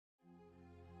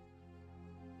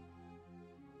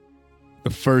The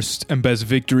first and best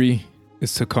victory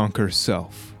is to conquer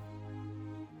self.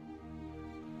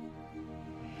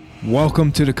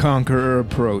 Welcome to the Conqueror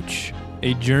Approach,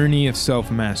 a journey of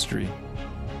self-mastery.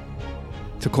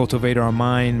 To cultivate our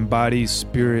mind, body,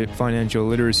 spirit, financial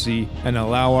literacy, and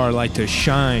allow our light to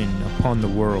shine upon the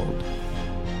world.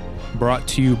 Brought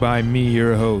to you by me,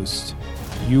 your host,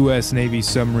 U.S. Navy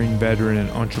submarine veteran and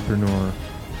entrepreneur,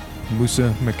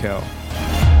 Musa Mikkel.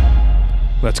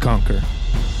 Let's conquer.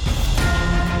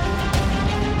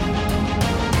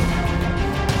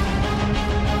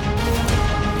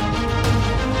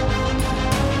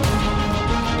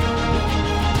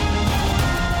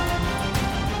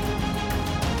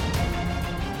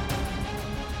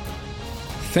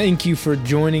 Thank you for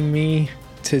joining me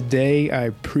today. I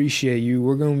appreciate you.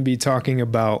 We're going to be talking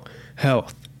about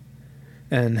health.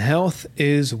 And health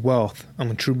is wealth.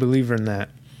 I'm a true believer in that.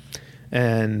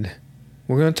 And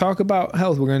we're going to talk about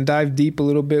health. We're going to dive deep a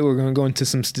little bit. We're going to go into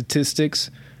some statistics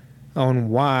on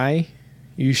why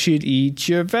you should eat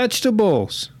your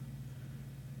vegetables.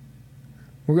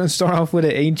 We're going to start off with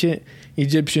an ancient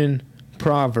Egyptian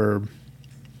proverb.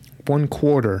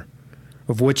 1/4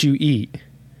 of what you eat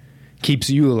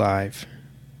keeps you alive.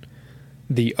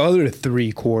 The other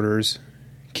 3/4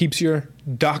 keeps your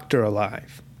doctor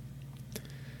alive.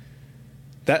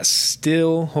 That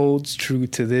still holds true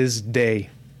to this day.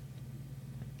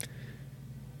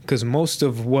 Because most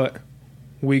of what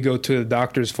we go to the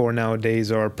doctors for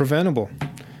nowadays are preventable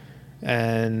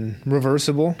and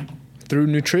reversible through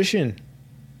nutrition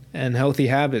and healthy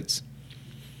habits.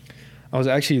 I was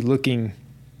actually looking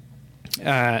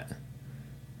at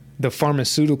the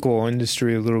pharmaceutical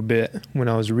industry a little bit when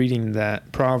I was reading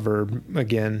that proverb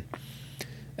again,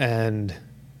 and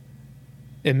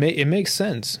it makes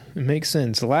sense. It makes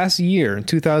sense. Last year, in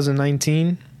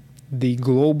 2019, the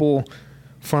global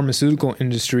pharmaceutical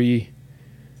industry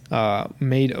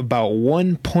made about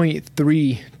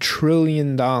 $1.3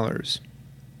 trillion.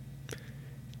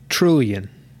 Trillion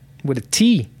with a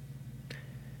T.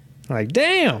 Like,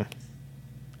 damn.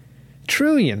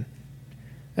 Trillion.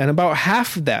 And about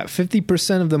half of that,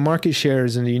 50% of the market share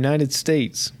is in the United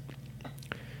States.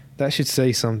 That should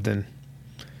say something.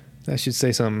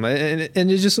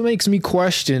 And it just makes me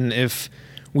question if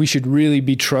we should really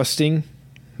be trusting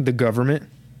the government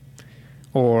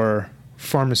or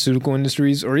pharmaceutical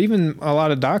industries or even a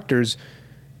lot of doctors.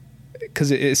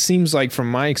 Because it seems like,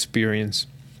 from my experience,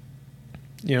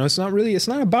 it's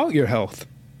not about your health.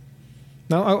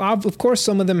 Now, of course,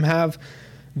 some of them have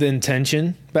the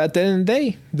intention, but at the end of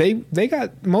the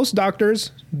day, most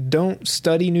doctors don't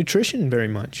study nutrition very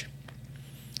much.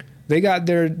 They got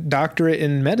their doctorate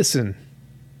in medicine,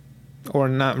 or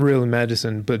not really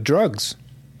medicine, but drugs.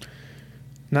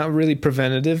 Not really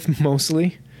preventative,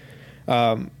 mostly.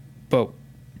 But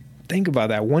think about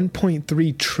that,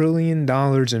 $1.3 trillion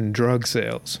in drug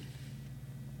sales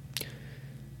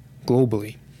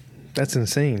globally. That's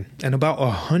insane. And about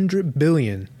 100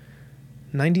 billion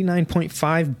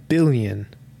 99.5 billion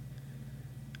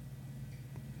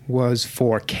was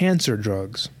for cancer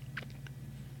drugs.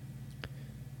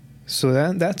 So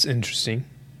that's interesting.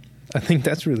 I think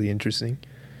that's really interesting.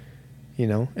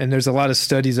 And there's a lot of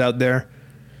studies out there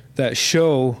that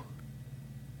show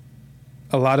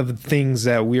a lot of the things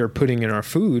that we are putting in our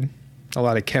food, a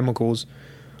lot of chemicals,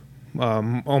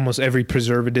 almost every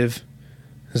preservative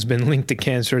has been linked to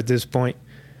cancer at this point.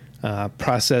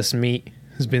 Processed meat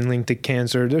has been linked to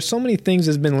cancer. There's so many things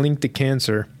that's been linked to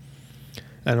cancer,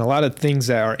 and a lot of things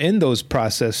that are in those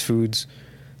processed foods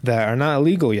that are not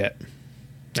illegal yet.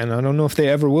 And I don't know if they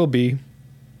ever will be,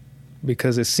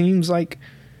 because it seems like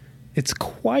it's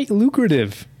quite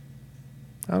lucrative.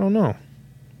 I don't know.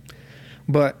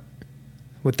 But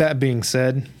with that being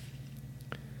said,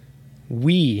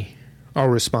 we are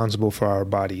responsible for our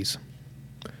bodies.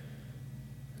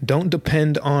 Don't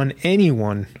depend on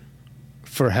anyone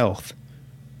for health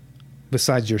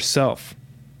besides yourself.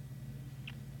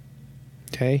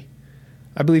 Okay?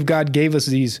 I believe God gave us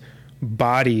these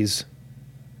bodies,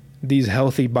 these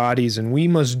healthy bodies, and we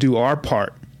must do our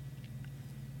part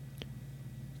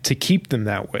to keep them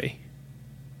that way,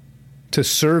 to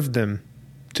serve them,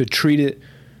 to treat it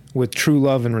with true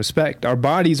love and respect. Our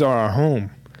bodies are our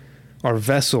home, our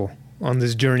vessel on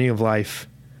this journey of life,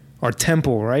 our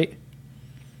temple, right?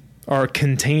 Our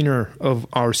container of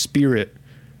our spirit.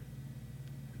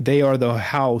 They are the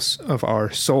house of our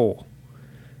soul,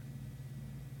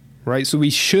 right? So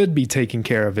we should be taking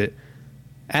care of it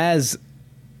as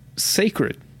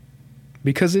sacred,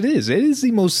 because it is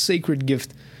the most sacred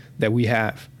gift that we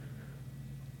have.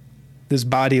 This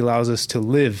body allows us to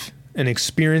live and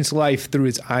experience life through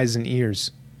its eyes and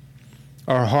ears.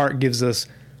 Our heart gives us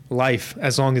life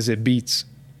as long as it beats.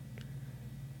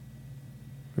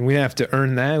 And we have to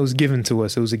earn that. It was given to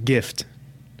us. It was a gift.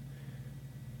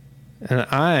 And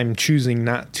I'm choosing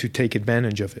not to take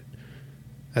advantage of it.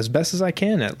 As best as I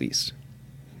can, at least.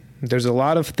 There's a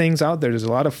lot of things out there. There's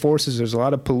a lot of forces. There's a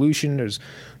lot of pollution.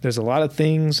 There's a lot of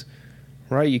things,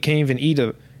 right? You can't even eat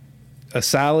a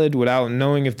salad without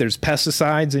knowing if there's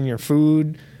pesticides in your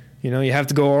food. You know, you have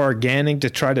to go organic to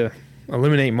try to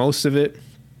eliminate most of it.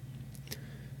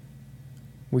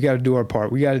 We got to do our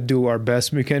part. We got to do our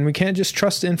best we can. We can't just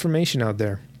trust the information out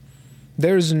there.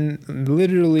 There's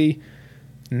literally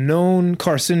known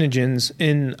carcinogens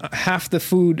in half the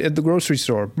food at the grocery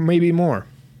store, maybe more.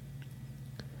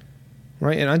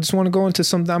 Right? And I just want to go into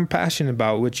something I'm passionate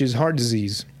about, which is heart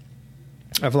disease.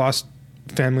 I've lost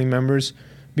family members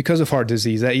because of heart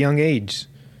disease at young age.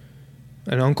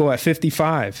 An uncle at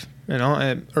 55 and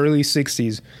at early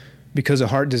 60s because of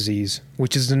heart disease,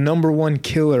 which is the number one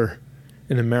killer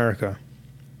in America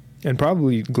and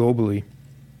probably globally.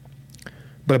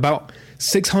 But about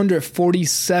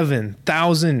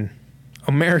 647,000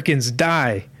 Americans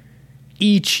die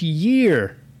each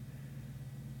year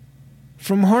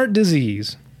from heart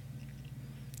disease.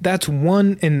 That's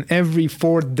 1 in every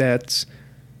 4 deaths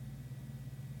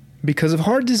because of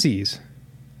heart disease.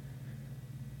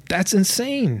 That's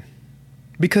insane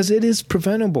because it is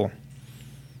preventable.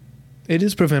 It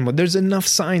is preventable. There's enough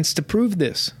science to prove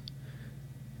this.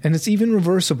 And it's even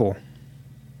reversible.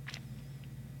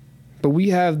 But we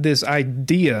have this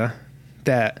idea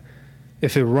that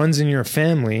if it runs in your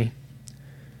family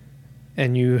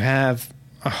and you have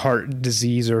a heart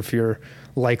disease, or if you're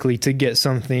likely to get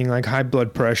something like high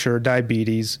blood pressure or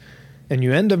diabetes, and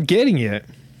you end up getting it,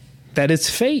 that it's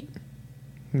fate.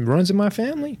 It runs in my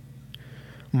family.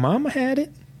 Mama had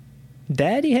it.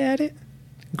 Daddy had it.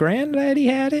 Granddaddy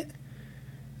had it.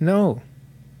 No.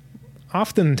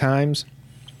 Oftentimes,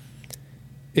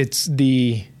 it's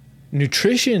the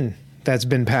nutrition that's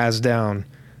been passed down,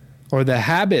 or the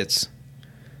habits,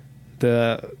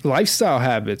 the lifestyle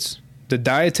habits, the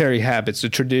dietary habits, the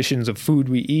traditions of food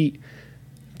we eat.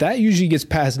 That usually gets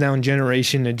passed down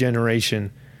generation to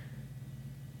generation.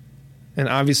 And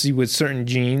obviously with certain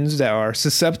genes that are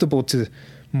susceptible to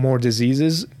more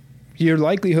diseases, your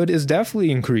likelihood is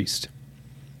definitely increased.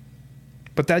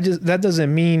 But that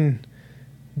doesn't mean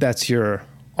that's your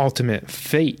ultimate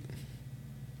fate.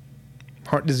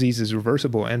 Heart disease is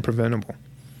reversible and preventable.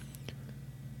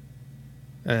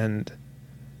 And,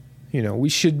 you know, we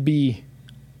should be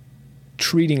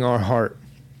treating our heart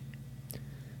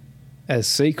as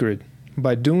sacred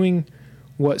by doing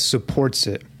what supports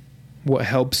it, what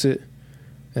helps it,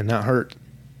 and not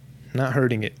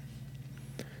hurting it.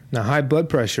 Now, high blood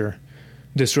pressure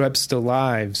disrupts the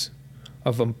lives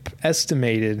of an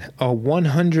estimated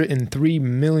 103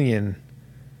 million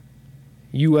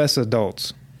U.S.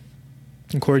 adults.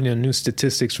 According to new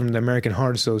statistics from the American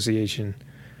Heart Association,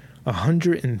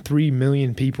 103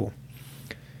 million people.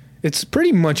 It's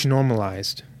pretty much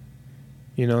normalized.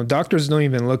 You know, doctors don't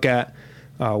even look at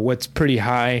what's pretty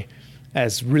high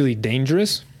as really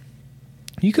dangerous.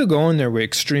 You could go in there with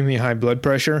extremely high blood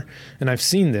pressure, and I've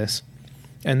seen this,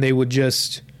 and they would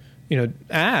just, you know,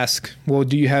 ask, well,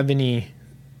 do you have any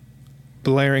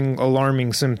blaring,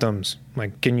 alarming symptoms?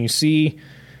 Like, can you see?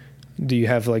 Do you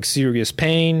have, like, serious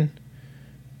pain?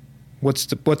 What's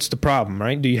the problem,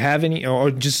 right? Do you have any,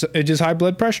 or just high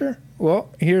blood pressure?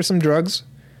 Well, here's some drugs,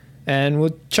 and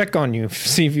we'll check on you,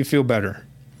 see if you feel better,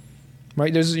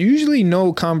 right? There's usually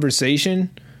no conversation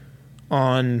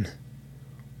on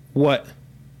what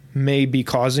may be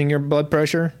causing your blood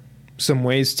pressure, some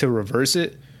ways to reverse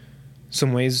it,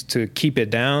 some ways to keep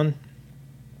it down,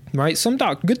 right? Some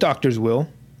good doctors will,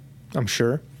 I'm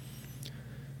sure.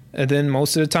 And then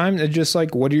most of the time, they're just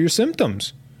like, what are your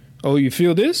symptoms? Oh, you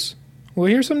feel this? Well,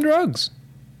 here's some drugs,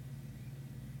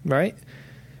 right?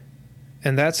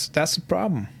 And that's the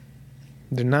problem.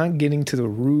 They're not getting to the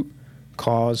root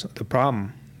cause of the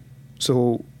problem.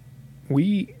 So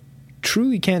we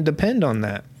truly can't depend on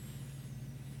that.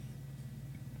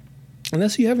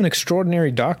 Unless you have an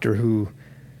extraordinary doctor who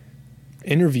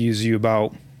interviews you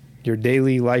about your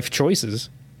daily life choices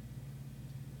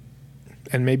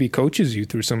and maybe coaches you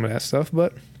through some of that stuff,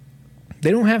 but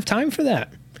they don't have time for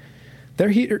that.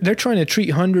 They're trying to treat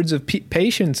hundreds of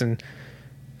patients and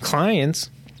clients,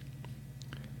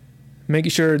 making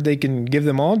sure they can give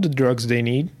them all the drugs they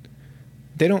need.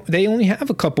 They only have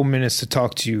a couple minutes to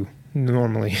talk to you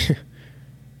normally.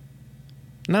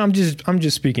 No, I'm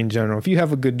just speaking general. If you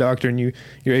have a good doctor and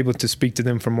you're able to speak to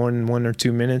them for more than 1 or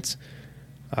 2 minutes,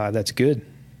 that's good.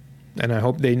 And I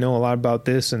hope they know a lot about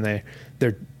this, and they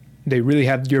really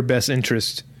have your best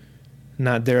interest,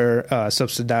 not their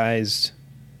subsidized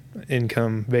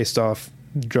income based off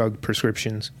drug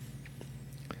prescriptions.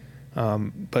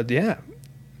 But yeah,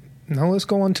 now let's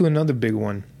go on to another big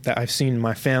one that I've seen in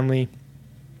my family,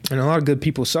 and a lot of good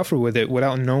people suffer with it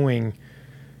without knowing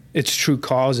its true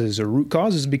causes or root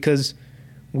causes, because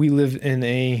we live in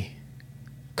a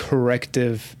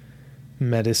corrective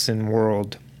medicine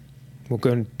world. We're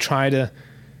going to try to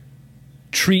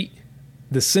treat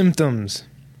the symptoms,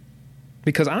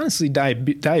 because honestly,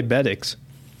 diabetics,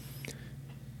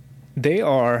 they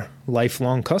are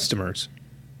lifelong customers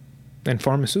in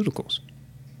pharmaceuticals.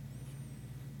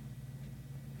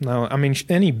 Now, I mean,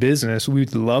 any business,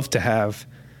 we'd love to have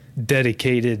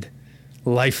dedicated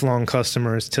lifelong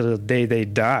customers till the day they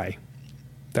die.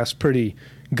 That's pretty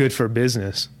good for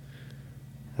business,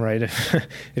 right?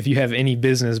 If you have any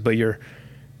business, but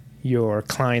your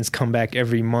clients come back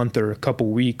every month or a couple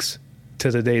weeks to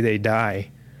the day they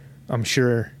die, I'm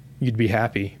sure you'd be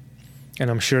happy. And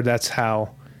I'm sure that's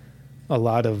how a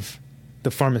lot of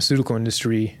the pharmaceutical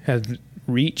industry has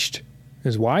reached,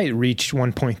 is why it reached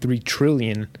 1.3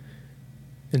 trillion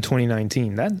in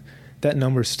 2019. That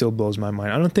number still blows my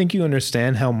mind. I don't think you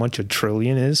understand how much a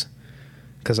trillion is,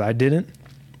 because I didn't.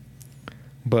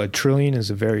 But a trillion is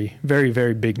a very, very,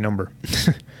 very big number.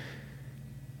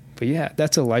 But yeah,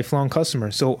 that's a lifelong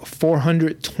customer. So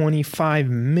 425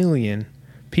 million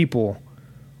people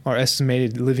are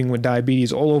estimated living with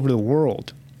diabetes all over the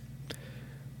world.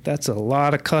 That's a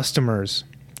lot of customers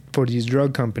for these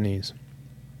drug companies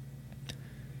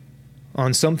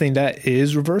on something that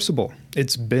is reversible.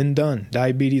 It's been done.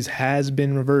 Diabetes has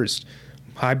been reversed.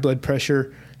 High blood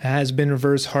pressure has been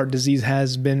reversed. Heart disease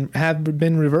have been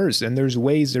reversed. And there's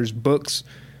ways, there's books,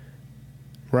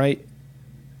 right?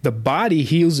 The body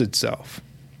heals itself.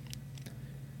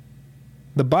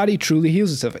 The body truly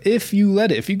heals itself. If you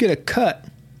let it, if you get a cut,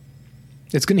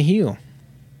 it's going to heal.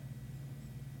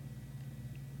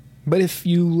 But if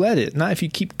you let it, not if you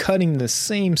keep cutting the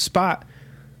same spot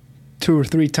 2 or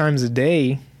 3 times a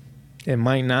day, it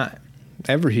might not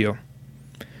ever heal.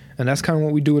 And that's kind of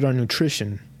what we do with our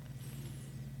nutrition.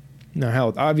 Our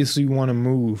health. Obviously, we want to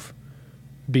move,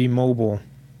 be mobile,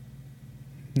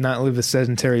 not live a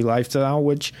sedentary lifestyle,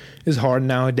 which is hard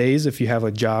nowadays if you have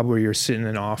a job where you're sitting in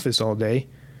an office all day.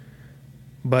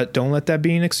 But don't let that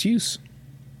be an excuse.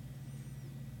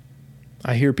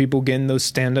 I hear people getting those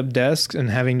stand-up desks and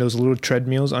having those little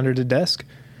treadmills under the desk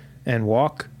and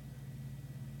walk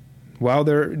while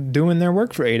they're doing their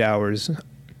work for 8 hours,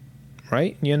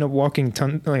 right? You end up walking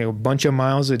a bunch of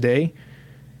miles a day,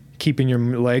 keeping your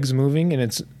legs moving, and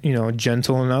it's,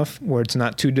 gentle enough where it's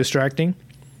not too distracting.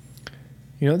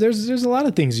 There's a lot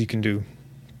of things you can do.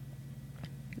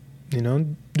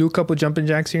 Do a couple jumping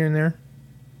jacks here and there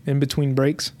in between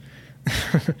breaks.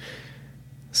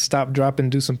 Stop, drop,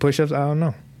 and do some push-ups. I don't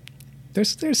know.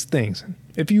 There's things.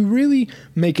 If you really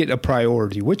make it a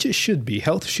priority, which it should be,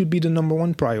 health should be the number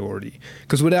one priority.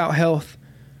 Because without health,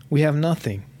 we have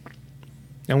nothing.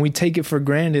 And we take it for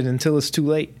granted until it's too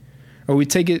late. Or we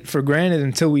take it for granted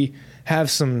until we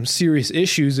have some serious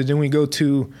issues, and then we go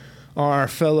to our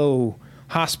fellow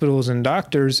hospitals and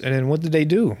doctors, and then what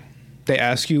do? They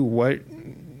ask you, what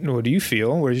do you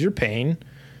feel? Where's your pain?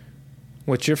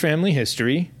 What's your family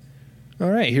history? All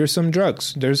right, here's some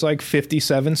drugs. There's like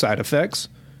 57 side effects.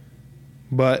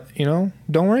 But, don't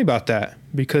worry about that,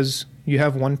 because you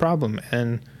have one problem,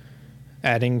 and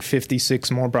adding 56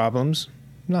 more problems,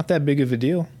 not that big of a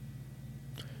deal.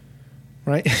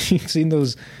 Right? You've seen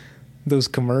those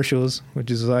commercials,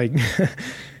 which is like,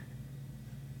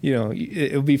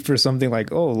 it'll be for something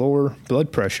like, lower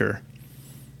blood pressure.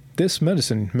 This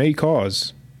medicine may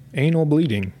cause anal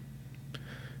bleeding,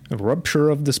 a rupture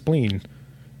of the spleen,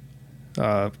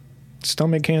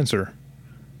 stomach cancer.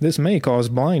 This may cause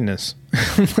blindness.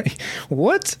 Like,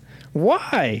 what?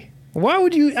 Why? Why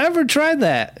would you ever try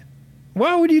that?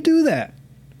 Why would you do that?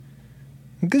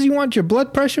 Because you want your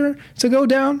blood pressure to go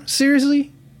down?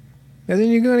 Seriously? And then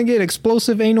you're going to get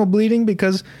explosive anal bleeding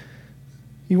because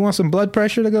you want some blood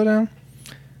pressure to go down?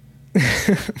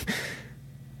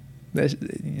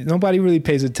 Nobody really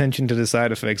pays attention to the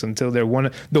side effects until they're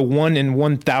the 1 in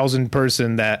 1,000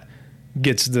 person that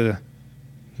gets the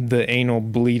anal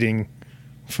bleeding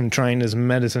from trying this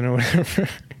medicine or whatever.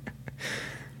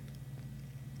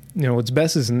 What's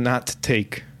best is not to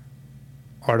take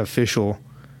artificial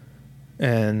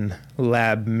and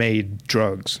lab-made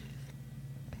drugs,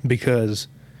 because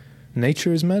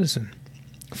nature is medicine.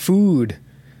 Food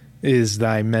is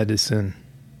thy medicine.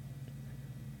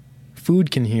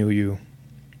 Food can heal you.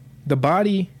 The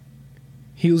body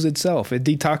heals itself. It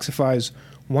detoxifies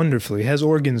wonderfully. It has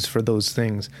organs for those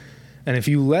things. And if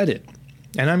you let it,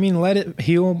 And I mean, let it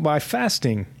heal by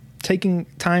fasting, taking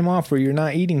time off where you're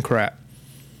not eating crap,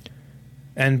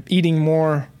 and eating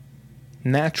more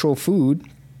natural food,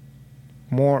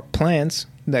 more plants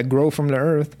that grow from the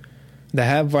earth, that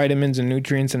have vitamins and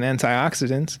nutrients and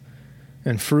antioxidants,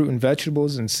 and fruit and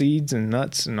vegetables and seeds and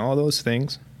nuts and all those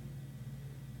things.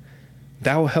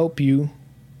 That will help you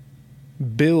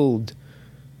build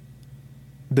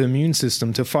the immune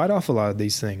system to fight off a lot of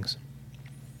these things.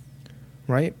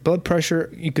 Right? Blood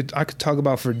pressure, I could talk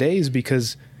about for days,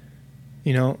 because,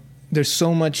 you know, there's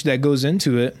so much that goes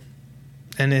into it,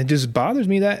 and it just bothers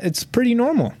me that it's pretty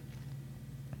normal.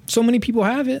 So many people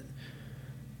have it.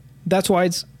 That's why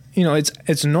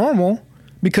it's normal,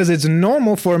 because it's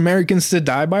normal for Americans to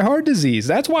die by heart disease.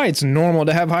 That's why it's normal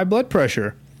to have high blood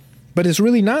pressure. But it's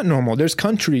really not normal. There's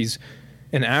countries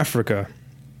in Africa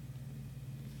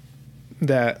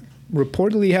that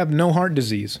reportedly have no heart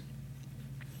disease.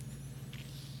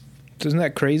 Isn't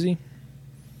that crazy?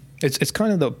 It's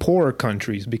kind of the poorer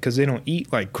countries, because they don't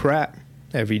eat like crap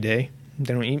every day.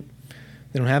 They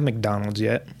don't have McDonald's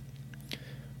yet.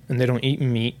 And they don't eat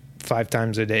meat 5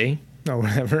 times a day or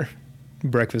whatever.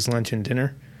 Breakfast, lunch, and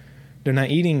dinner. They're not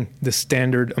eating the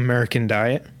standard American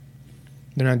diet.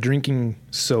 They're not drinking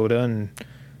soda and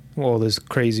all this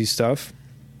crazy stuff.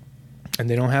 And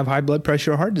they don't have high blood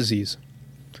pressure or heart disease.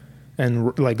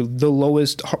 And like the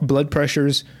lowest blood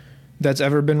pressures that's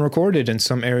ever been recorded in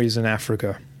some areas in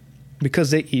Africa, because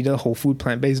they eat a whole food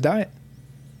plant-based diet.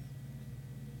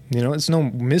 You know, it's no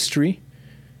mystery.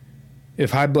 If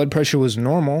high blood pressure was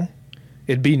normal,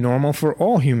 it'd be normal for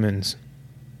all humans.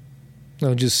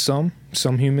 No, just some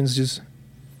humans just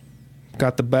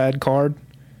got the bad card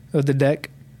of the deck.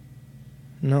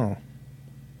 No.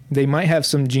 They might have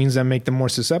some genes that make them more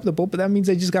susceptible, but that means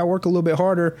they just got to work a little bit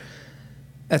harder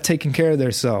at taking care of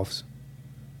themselves.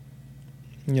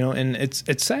 You know, and it's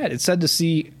sad. It's sad to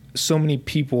see so many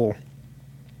people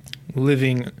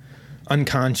living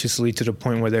unconsciously to the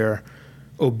point where they're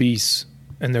obese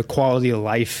and their quality of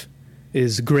life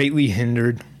is greatly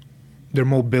hindered. Their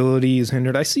mobility is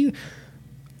hindered. I see,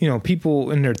 you know,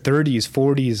 people in their 30s,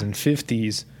 40s, and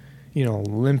 50s, you know,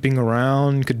 limping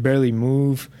around, could barely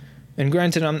move. And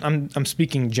granted, I'm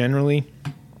speaking generally.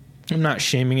 I'm not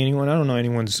shaming anyone. I don't know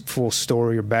anyone's full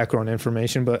story or background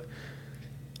information, but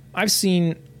I've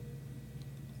seen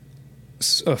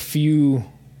a few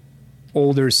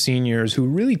older seniors who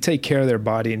really take care of their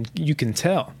body, and you can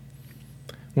tell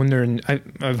when they're in.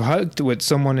 I've hugged with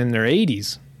someone in their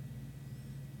 80s,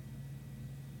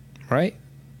 right?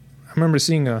 I remember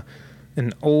seeing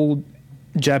an old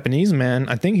Japanese man.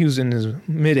 I think he was in his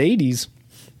mid 80s,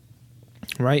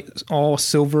 right? All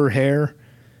silver hair,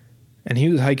 and he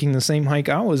was hiking the same hike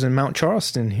I was in Mount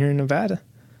Charleston here in Nevada.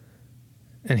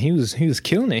 And he was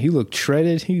killing it. He looked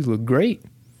shredded. He looked great.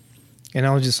 And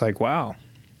I was just like, wow.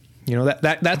 You know,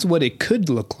 that's what it could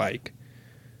look like.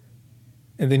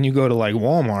 And then you go to like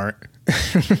Walmart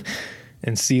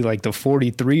and see like the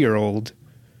 43-year-old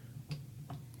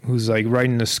who's like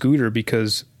riding a scooter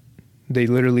because they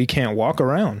literally can't walk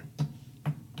around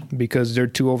because they're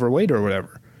too overweight or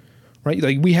whatever. Right?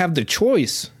 Like, we have the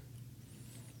choice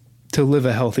to live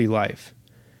a healthy life.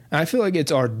 And I feel like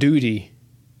it's our duty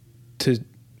to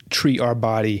treat our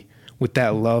body with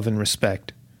that love and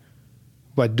respect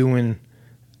by doing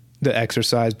the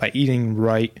exercise, by eating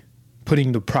right,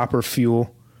 putting the proper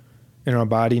fuel in our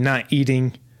body, not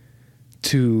eating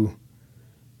to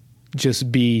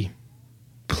just be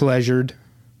pleasured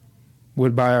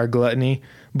with by our gluttony,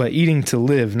 but eating to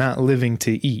live, not living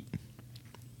to eat.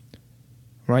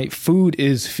 Right? Food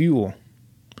is fuel.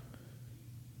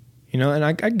 You know, and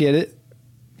I get it.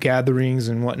 Gatherings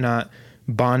and whatnot,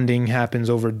 bonding happens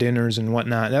over dinners and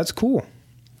whatnot. That's cool.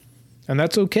 And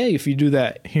that's okay if you do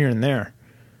that here and there.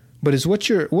 But it's what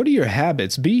are your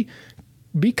habits? Be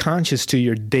conscious to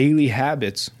your daily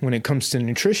habits when it comes to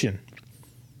nutrition.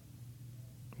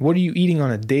 What are you eating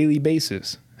on a daily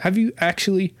basis? Have you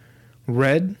actually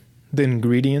read the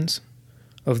ingredients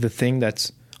of the thing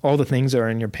that's all the things that are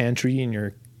in your pantry, in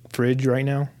your fridge right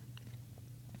now?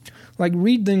 Like,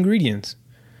 read the ingredients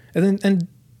and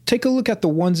take a look at the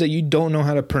ones that you don't know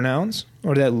how to pronounce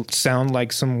or that sound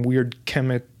like some weird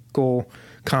chemical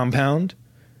compound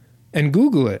and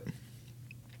Google it.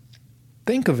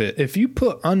 Think of it. If you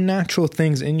put unnatural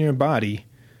things in your body,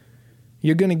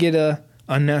 you're going to get a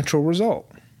unnatural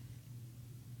result.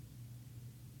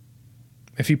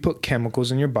 If you put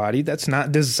chemicals in your body that's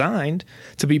not designed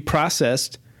to be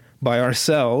processed by our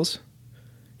cells,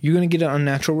 you're going to get an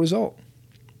unnatural result.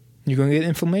 You're going to get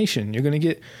inflammation. You're going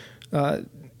to get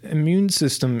immune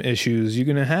system issues. You're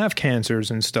going to have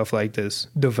cancers and stuff like this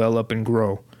develop and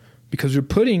grow because you're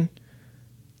putting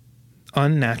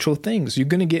unnatural things. You're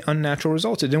going to get unnatural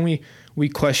results. And then we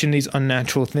question these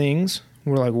unnatural things.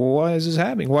 We're like, well, why is this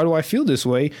happening? Why do I feel this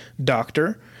way,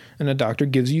 doctor? And the doctor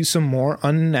gives you some more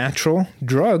unnatural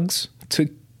drugs to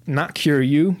not cure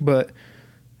you, but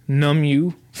numb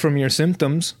you from your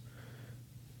symptoms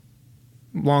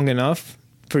long enough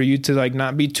for you to like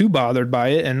not be too bothered by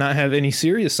it and not have any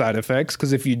serious side effects.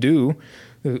 Because if you do,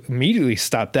 immediately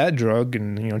stop that drug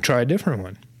and try a different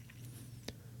one.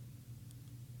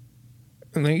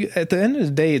 I mean, at the end of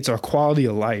the day, it's our quality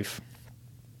of life.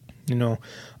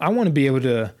 I want to be able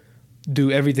to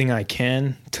do everything I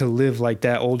can to live like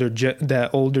that older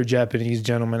Japanese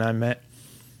gentleman I met.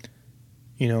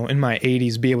 In my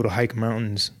 80s, be able to hike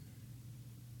mountains.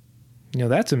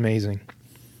 That's amazing.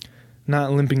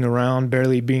 Not limping around,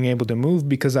 barely being able to move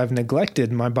because I've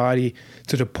neglected my body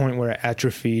to the point where it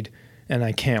atrophied and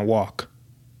I can't walk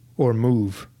or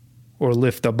move or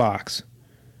lift a box.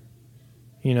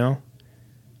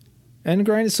 And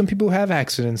granted, some people have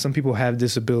accidents, some people have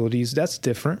disabilities. That's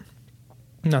different.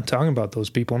 I'm not talking about those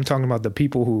people. I'm talking about the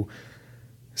people who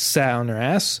sat on their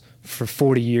ass for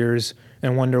 40 years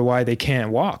and wonder why they can't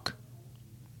walk.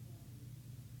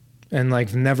 And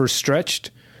like never stretched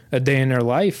a day in their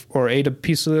life or ate a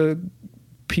piece of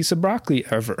broccoli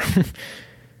ever.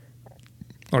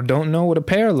 Or don't know what a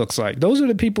pear looks like. Those are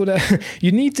the people that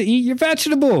you need to eat your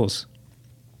vegetables.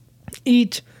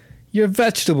 Eat your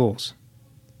vegetables.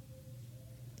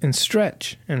 And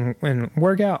stretch and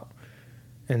work out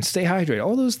and stay hydrated.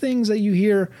 All those things that you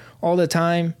hear all the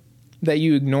time that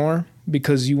you ignore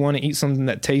because you want to eat something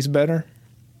that tastes better.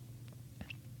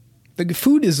 The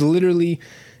food is literally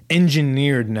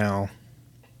engineered now.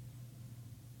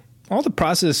 All the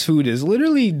processed food is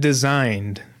literally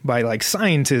designed by like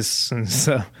scientists and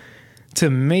stuff to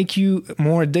make you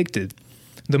more addicted.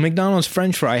 The McDonald's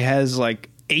French fry has like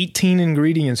 18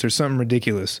 ingredients or something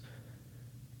ridiculous.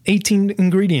 18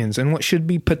 ingredients and what should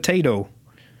be potato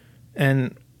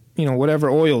and whatever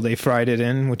oil they fried it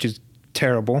in, which is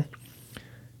terrible,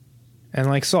 and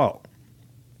like salt.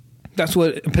 That's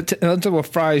what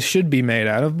fries should be made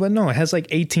out of, but no, it has like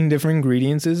 18 different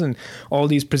ingredients and all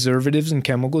these preservatives and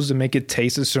chemicals to make it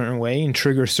taste a certain way and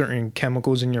trigger certain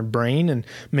chemicals in your brain and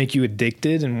make you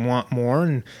addicted and want more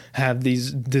and have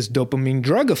this dopamine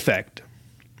drug effect.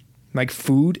 Like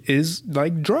food is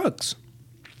like drugs.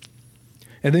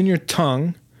 And then your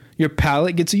tongue, your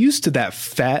palate gets used to that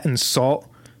fat and salt,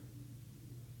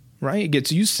 right? It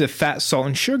gets used to fat, salt,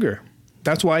 and sugar.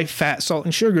 That's why fat, salt,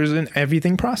 and sugar is in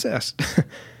everything processed.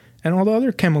 And all the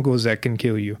other chemicals that can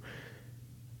kill you.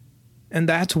 And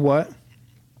that's what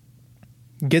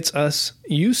gets us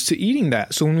used to eating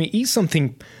that. So when we eat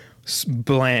something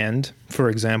bland, for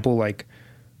example, like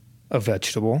a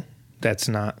vegetable that's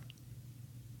not,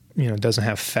 doesn't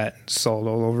have fat and salt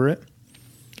all over it,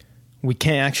 we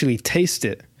can't actually taste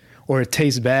it, or it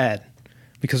tastes bad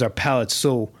because our palate's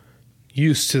so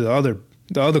used to the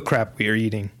other crap we are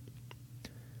eating.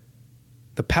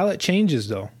 The palate changes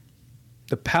though.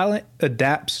 The palate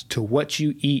adapts to what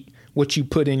you eat, what you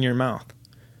put in your mouth.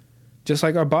 Just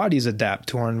like our bodies adapt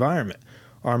to our environment.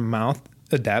 Our mouth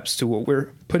adapts to what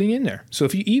we're putting in there. So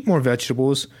if you eat more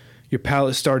vegetables, your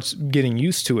palate starts getting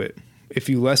used to it. If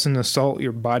you lessen the salt,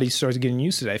 your body starts getting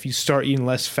used to that. If you start eating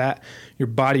less fat, your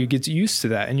body gets used to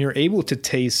that. And you're able to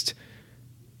taste,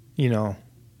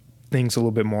 things a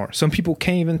little bit more. Some people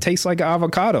can't even taste like an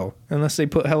avocado unless they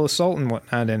put hella salt and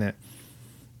whatnot in it.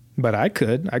 But I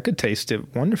could taste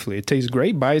it wonderfully. It tastes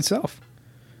great by itself.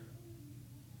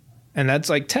 And that's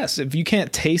like tests. If you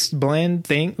can't taste bland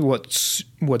what's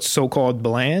so-called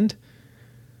bland,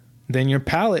 then your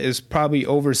palate is probably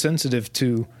oversensitive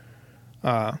to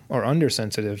or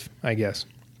undersensitive, I guess.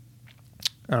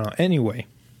 Anyway,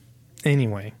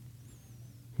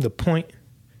 the point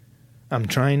I'm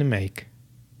trying to make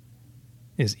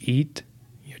is eat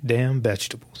your damn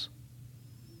vegetables.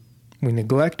 We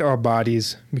neglect our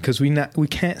bodies because we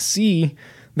can't see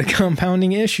the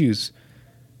compounding issues.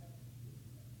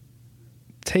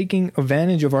 Taking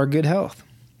advantage of our good health.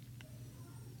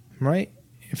 Right?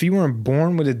 If you weren't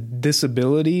born with a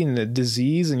disability and a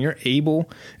disease and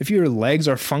if your legs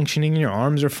are functioning and your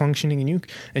arms are functioning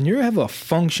and you have a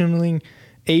functioning,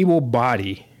 able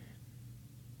body,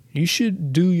 you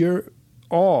should do your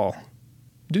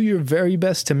very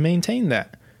best to maintain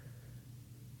that.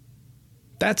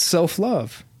 That's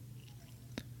self-love.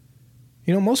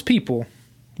 Most people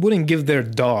wouldn't give their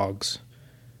dogs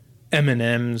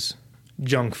M&Ms,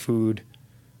 junk food,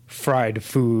 fried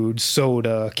food,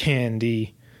 soda,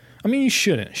 candy. I mean, you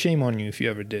shouldn't. Shame on you if you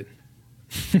ever did.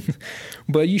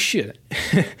 But you shouldn't.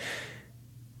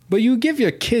 But you give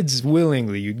your kids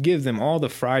willingly. You give them all the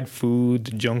fried food,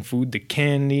 the junk food, the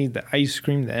candy, the ice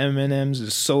cream, the M&Ms, the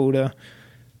soda.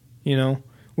 You know,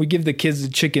 we give the kids the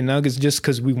chicken nuggets just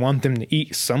because we want them to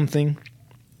eat something,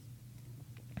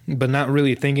 but not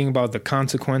really thinking about the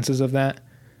consequences of that.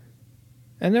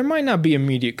 And there might not be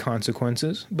immediate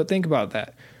consequences, but think about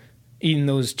that. Eating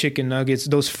those chicken nuggets,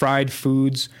 those fried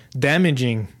foods,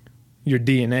 damaging your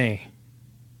DNA.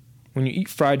 When you eat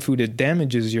fried food, it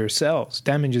damages your cells,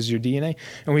 damages your DNA.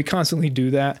 And we constantly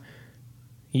do that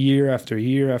year after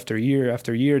year after year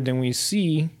after year. Then we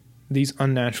see these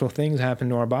unnatural things happen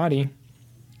to our body.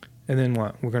 And then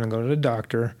what? We're going to go to the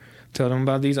doctor, tell them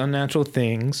about these unnatural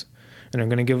things, and they're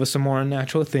going to give us some more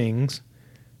unnatural things.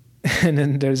 And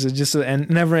then there's just a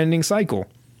never-ending cycle.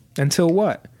 Until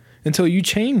what? Until you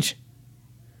change.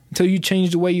 Until you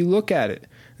change the way you look at it.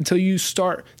 Until you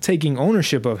start taking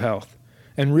ownership of health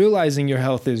and realizing your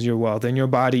health is your wealth and your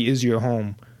body is your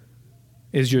home,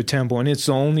 is your temple, and it's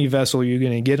the only vessel you're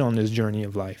going to get on this journey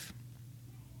of life.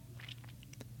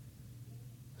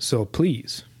 So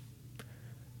please,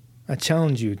 I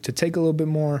challenge you to take a little bit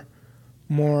more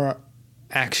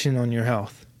action on your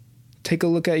health. Take a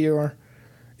look at your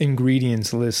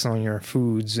ingredients lists on your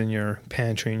foods in your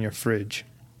pantry and your fridge.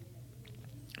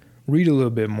 Read a little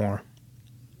bit more.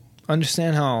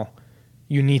 Understand how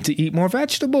you need to eat more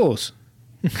vegetables.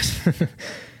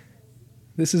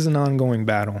 This is an ongoing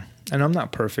battle, and I'm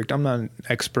not perfect. I'm not an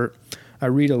expert. I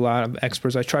read a lot of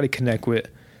experts. I try to connect with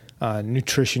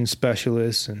nutrition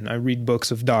specialists, and I read books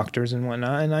of doctors and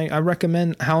whatnot, and I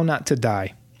recommend How Not to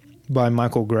Die by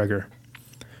Michael Greger,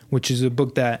 which is a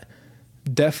book that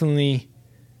definitely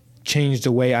changed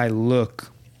the way I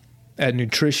look at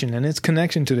nutrition and its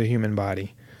connection to the human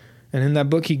body. And in that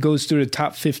book, he goes through the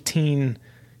top 15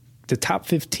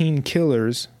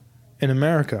 killers in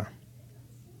America.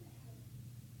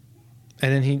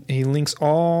 And then he links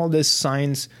all this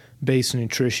science-based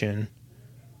nutrition.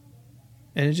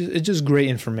 And it's just great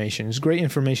information. It's great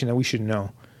information that we should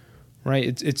know,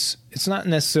 right? It's not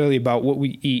necessarily about what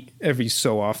we eat every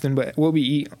so often, but what we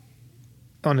eat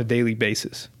on a daily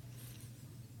basis.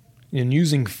 And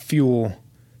using fuel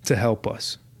to help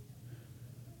us.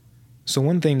 So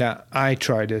one thing that I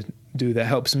try to do that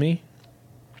helps me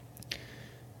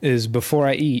is before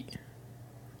I eat,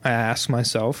 I ask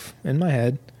myself in my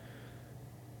head,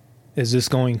 is this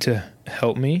going to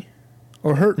help me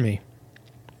or hurt me?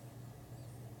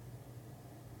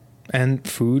 And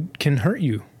food can hurt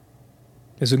you.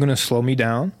 Is it going to slow me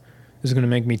down? Is it going to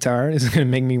make me tired? Is it going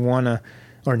to make me want to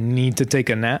or need to take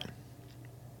a nap?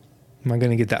 Am I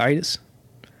going to get the itis?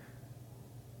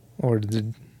 Or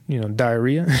the,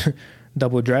 diarrhea?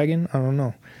 Double dragon? I don't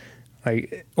know.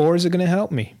 Or is it going to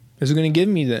help me? Is it going to give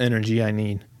me the energy I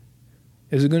need?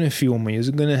 Is it going to fuel me? Is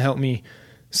it going to help me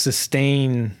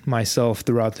sustain myself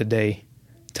throughout the day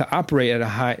to operate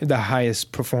at the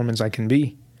highest performance I can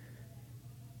be?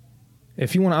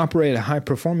 If you want to operate at high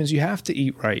performance, you have to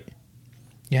eat right.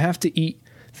 You have to eat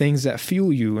things that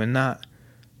fuel you and not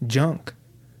junk.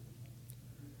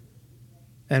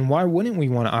 And why wouldn't we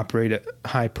want to operate at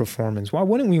high performance? Why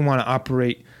wouldn't we want to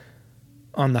operate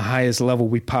on the highest level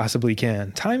we possibly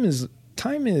can? Time is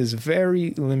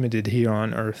very limited here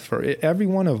on earth for every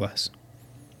one of us.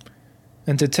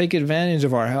 And to take advantage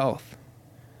of our health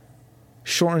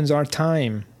shortens our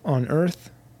time on earth,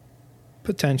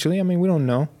 potentially. I mean, we don't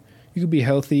know. You could be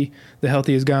healthy, the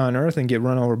healthiest guy on earth, and get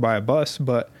run over by a bus,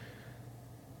 but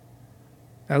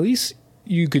at least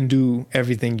you can do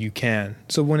everything you can.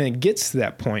 So when it gets to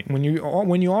that point, when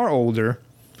you are older,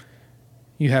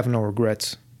 you have no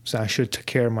regrets. So I should take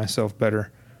care of myself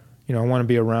better. I want to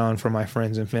be around for my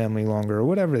friends and family longer, or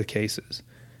whatever the case is.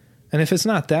 And if it's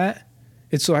not that,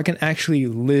 it's so I can actually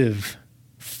live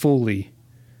fully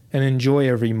and enjoy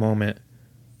every moment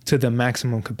to the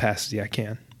maximum capacity I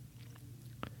can.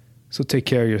 So take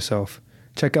care of yourself.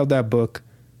 Check out that book.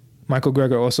 Michael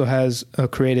Greger also has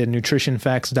created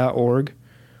nutritionfacts.org,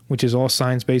 which is all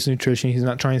science-based nutrition. He's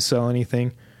not trying to sell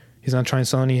anything. He's not trying to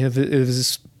sell any of his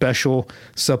special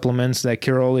supplements that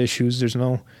cure all issues. There's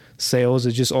no sales.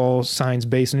 It's just all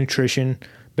science-based nutrition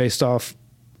based off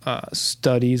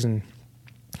studies and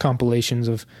compilations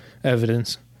of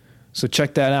evidence. So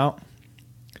check that out.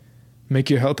 Make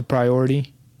your health a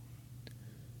priority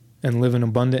and live an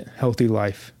abundant, healthy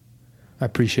life. I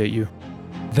appreciate you.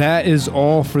 That is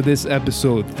all for this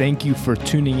episode. Thank you for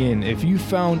tuning in. If you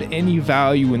found any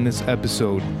value in this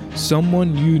episode,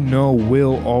 someone you know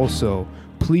will also.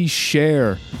 Please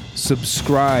share,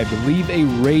 subscribe, leave a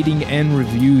rating and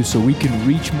review so we can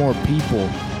reach more people,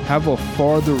 have a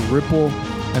farther ripple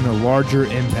and a larger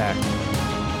impact.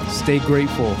 Stay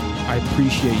grateful. I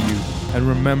appreciate you. And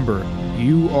remember,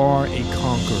 you are a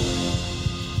conqueror.